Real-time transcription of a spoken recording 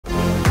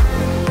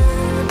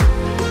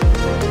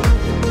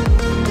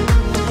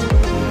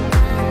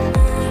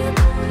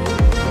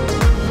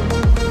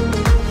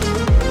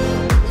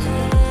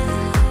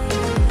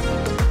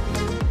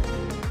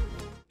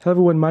Hello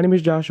everyone, my name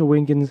is Joshua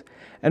Winkins,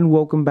 and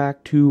welcome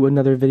back to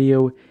another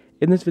video.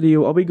 In this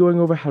video, I'll be going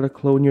over how to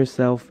clone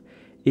yourself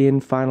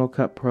in Final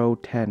Cut Pro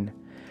 10.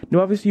 Now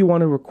obviously you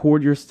want to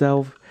record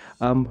yourself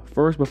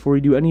first before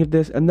you do any of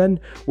this, and then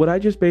what I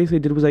just basically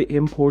did was I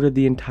imported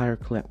the entire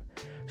clip.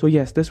 So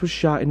yes, this was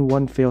shot in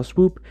one fell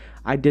swoop.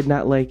 I did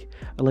not like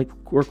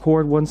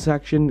record one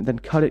section, then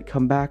cut it,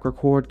 come back,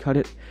 record, cut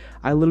it.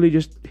 I literally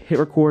just hit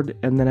record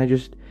and then I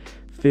just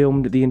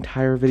filmed the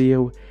entire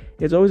video.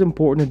 It's always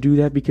important to do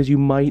that because you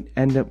might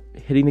end up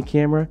hitting the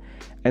camera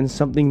and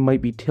something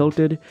might be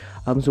tilted.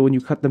 So when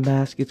you cut the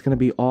mask, it's going to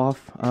be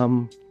off.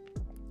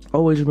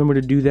 Always remember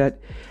to do that.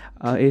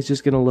 It's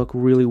just going to look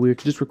really weird.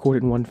 Just record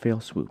it in one fell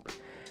swoop.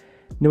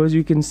 Now as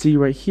you can see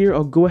right here,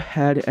 I'll go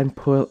ahead and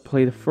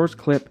play the first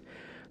clip.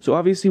 So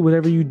obviously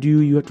whatever you do,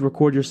 you have to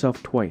record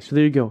yourself twice. So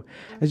there you go.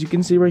 As you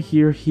can see right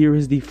here, here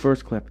is the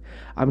first clip.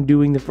 I'm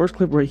doing the first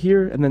clip right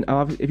here, and then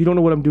if you don't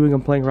know what I'm doing,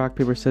 I'm playing rock,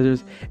 paper,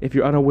 scissors. If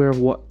you're unaware of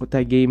what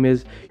that game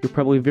is, you're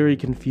probably very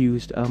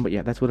confused. But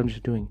yeah, that's what I'm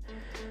just doing.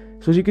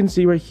 So as you can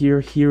see right here,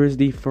 here is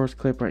the first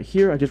clip right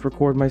here. I just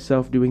record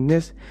myself doing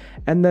this,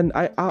 and then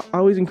I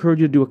always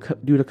encourage you to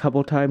do it a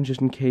couple times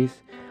just in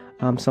case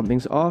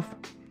something's off.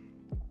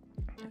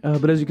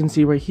 But as you can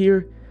see right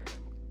here,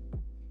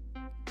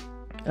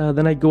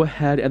 then I go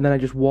ahead and then I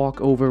just walk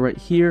over right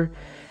here,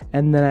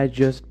 and then I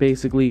just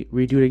basically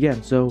redo it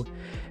again. So,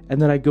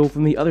 and then I go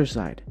from the other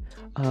side.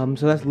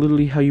 So that's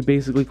literally how you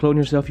basically clone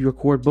yourself. You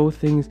record both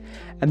things,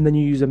 and then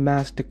you use a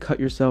mask to cut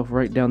yourself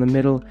right down the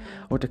middle,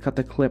 or to cut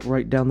the clip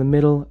right down the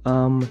middle.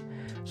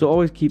 So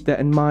always keep that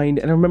in mind.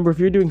 And remember, if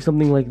you're doing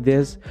something like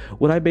this,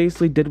 what I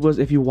basically did was,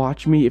 if you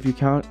watch me, if you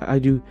count, I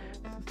do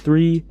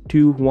 3,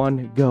 2,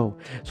 1, go.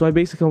 So I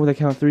basically come with a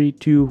count 3,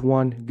 2,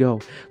 1, go.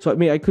 So I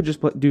mean, I could just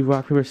do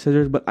rock, paper,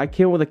 scissors, but I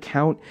came with a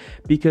count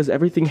because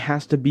everything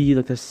has to be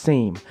like the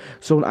same.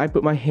 So when I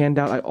put my hand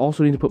out, I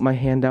also need to put my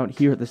hand out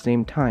here at the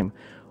same time,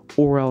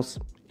 or else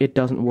it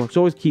doesn't work. So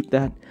always keep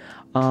that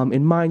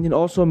in mind, and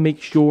also make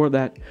sure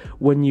that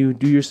when you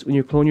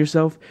clone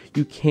yourself,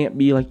 you can't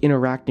be like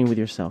interacting with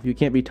yourself. You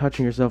can't be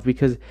touching yourself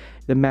because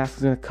the mask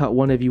is going to cut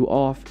one of you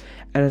off,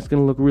 and it's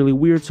going to look really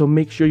weird. So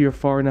make sure you're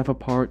far enough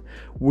apart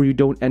where you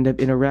don't end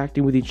up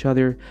interacting with each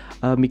other,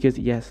 because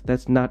yes,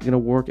 that's not going to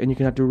work, and you're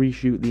going to have to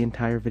reshoot the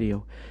entire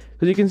video.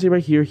 So as you can see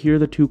right here, here are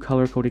the two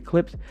color-coded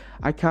clips.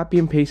 I copy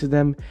and pasted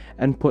them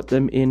and put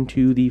them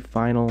into the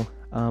final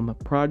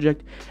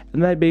project,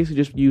 and then I basically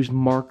just used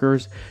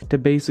markers to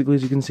basically,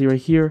 as you can see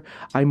right here,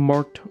 I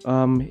marked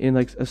in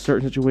like a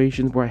certain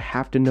situations where I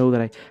have to know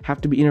that I have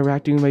to be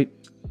interacting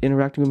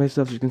with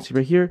myself. As you can see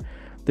right here,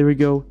 there we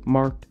go,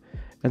 marked,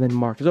 and then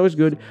marked. It's always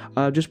good.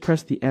 Just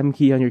press the M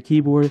key on your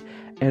keyboard,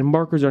 and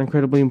markers are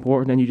incredibly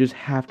important, and you just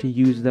have to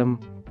use them.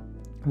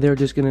 They're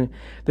just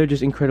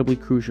incredibly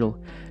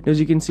crucial. Now, as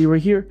you can see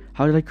right here,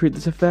 how did I create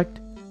this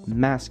effect?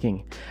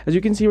 Masking. As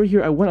you can see right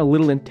here, I went a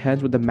little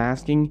intense with the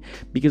masking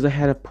because I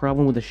had a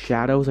problem with the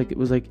shadows. Like it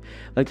was like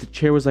the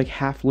chair was like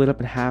half lit up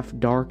and half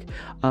dark.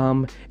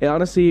 And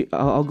honestly,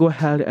 I'll go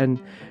ahead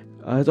and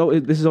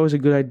this is always a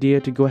good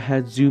idea to go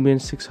ahead, zoom in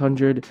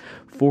 600,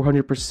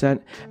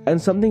 400%,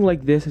 and something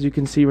like this. As you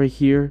can see right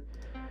here,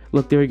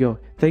 look, there we go.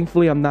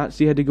 Thankfully, I'm not.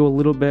 See, I had to go a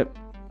little bit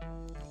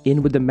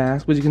in with the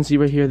mask, but as you can see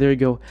right here, there you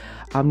go.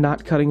 I'm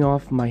not cutting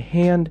off my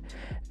hand,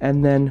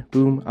 and then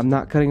boom, I'm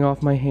not cutting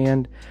off my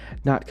hand,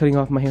 not cutting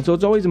off my hand. So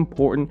it's always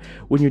important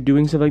when you're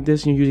doing stuff like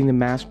this and you're using the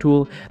mask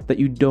tool that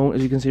you don't,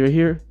 as you can see right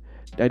here,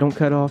 I don't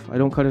cut off, I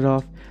don't cut it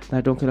off, and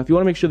I don't cut off. You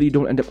want to make sure that you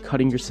don't end up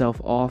cutting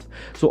yourself off.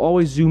 So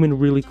always zoom in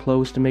really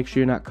close to make sure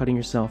you're not cutting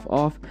yourself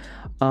off.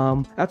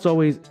 That's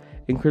always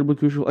incredibly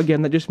crucial.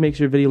 Again, that just makes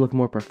your video look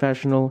more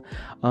professional.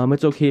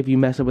 It's okay if you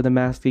mess up with the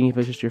masking if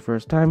it's just your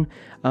first time.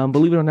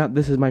 Believe it or not,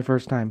 this is my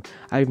first time.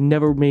 I've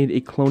never made a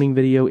cloning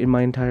video in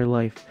my entire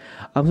life.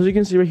 So as you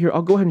can see right here,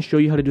 I'll go ahead and show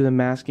you how to do the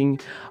masking.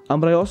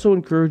 But I also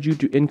encourage you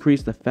to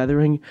increase the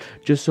feathering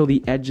just so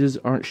the edges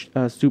aren't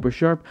super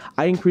sharp.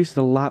 I increased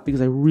it a lot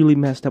because I really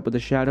messed up with the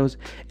shadows.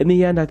 In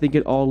the end, I think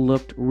it all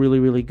looked really,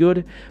 really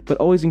good, but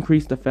always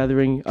increase the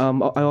feathering.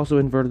 I also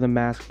inverted the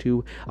mask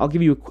too. I'll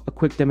give you a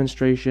quick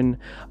demonstration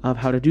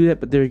of how to do that,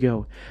 but there you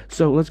go.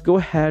 So let's go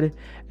ahead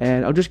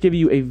and I'll just give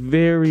you a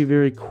very,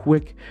 very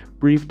quick,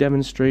 brief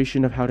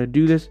demonstration of how to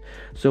do this.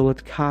 So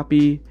let's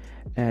copy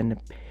and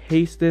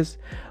paste this.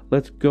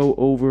 Let's go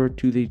over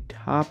to the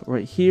top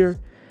right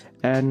here,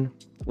 and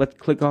let's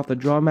click off the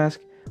draw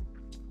mask.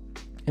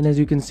 And as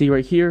you can see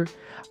right here,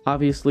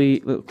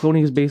 obviously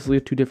cloning is basically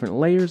 2 different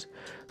layers.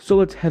 So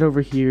let's head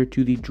over here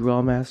to the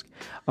draw mask,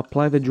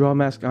 apply the draw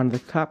mask onto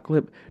the top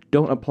clip.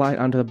 Don't apply it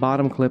onto the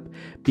bottom clip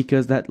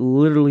because that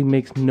literally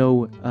makes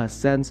no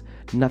sense.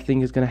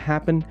 Nothing is going to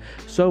happen.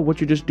 So what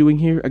you're just doing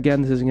here,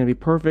 again, this isn't going to be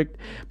perfect,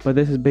 but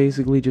this is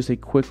basically just a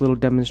quick little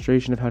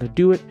demonstration of how to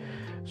do it.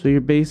 So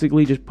you're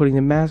basically just putting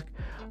the mask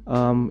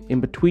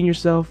in between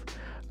yourself.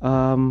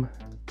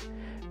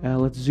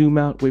 Let's zoom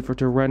out, wait for it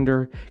to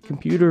render.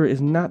 Computer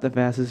is not the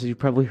fastest, as you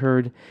probably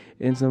heard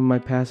in some of my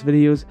past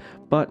videos,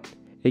 but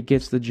it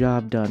gets the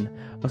job done.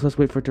 So let's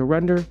wait for it to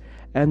render,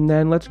 and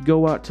then let's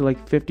go out to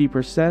like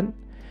 50%,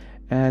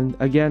 And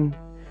again,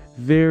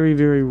 very,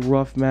 very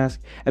rough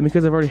mask, and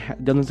because I've already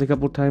done this a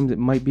couple times, it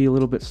might be a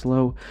little bit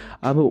slow,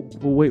 but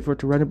we'll wait for it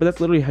to render. But that's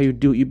literally how you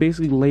do it. You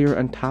basically layer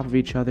on top of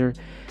each other,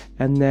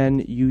 and then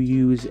you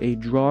use a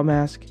draw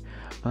mask,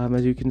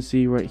 as you can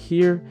see right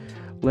here.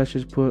 Let's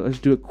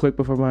do it quick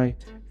before my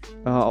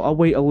I'll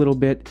wait a little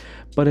bit,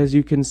 but as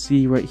you can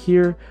see right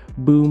here,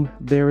 boom,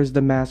 there is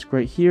the mask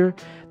right here.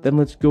 Then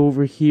let's go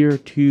over here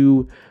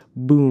to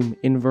boom,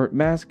 invert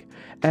mask,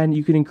 and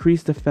you can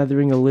increase the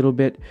feathering a little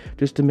bit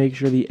just to make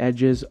sure the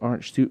edges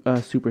aren't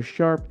super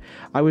sharp.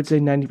 I would say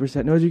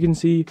 90%. Now as you can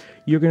see,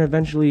 you're going to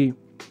eventually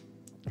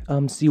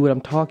see what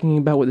I'm talking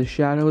about with the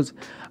shadows,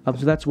 so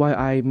that's why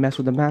I mess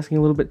with the masking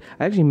a little bit.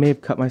 I actually may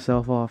have cut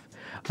myself off.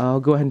 I'll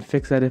go ahead and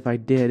fix that if I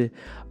did.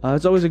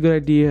 It's always a good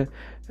idea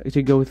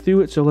to go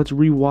through it, so let's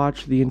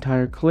rewatch the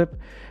entire clip.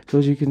 So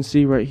as you can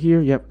see right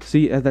here, yep,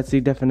 see, that's the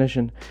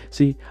definition.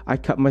 See, I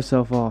cut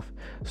myself off.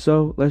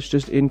 So let's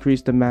just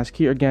increase the mask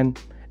here. Again,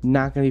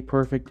 not going to be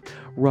perfect,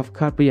 rough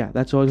cut, but yeah,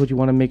 that's always what you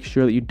want to make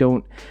sure that you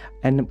don't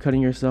end up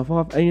cutting yourself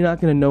off, and you're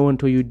not going to know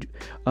until you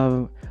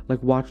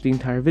like watch the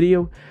entire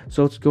video.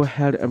 So let's go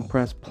ahead and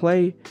press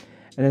play,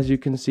 and as you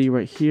can see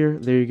right here,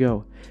 there you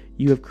go.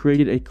 You have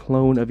created a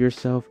clone of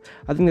yourself.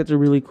 I think that's a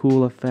really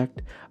cool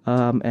effect,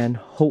 and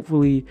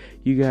hopefully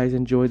you guys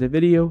enjoyed the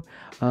video.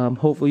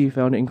 Hopefully you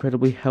found it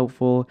incredibly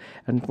helpful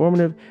and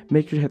informative.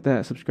 Make sure to hit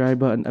that subscribe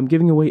button. I'm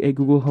giving away a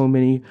Google Home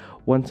Mini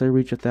once I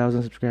reach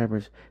 1,000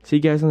 subscribers. See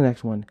you guys in the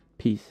next one.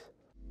 Peace.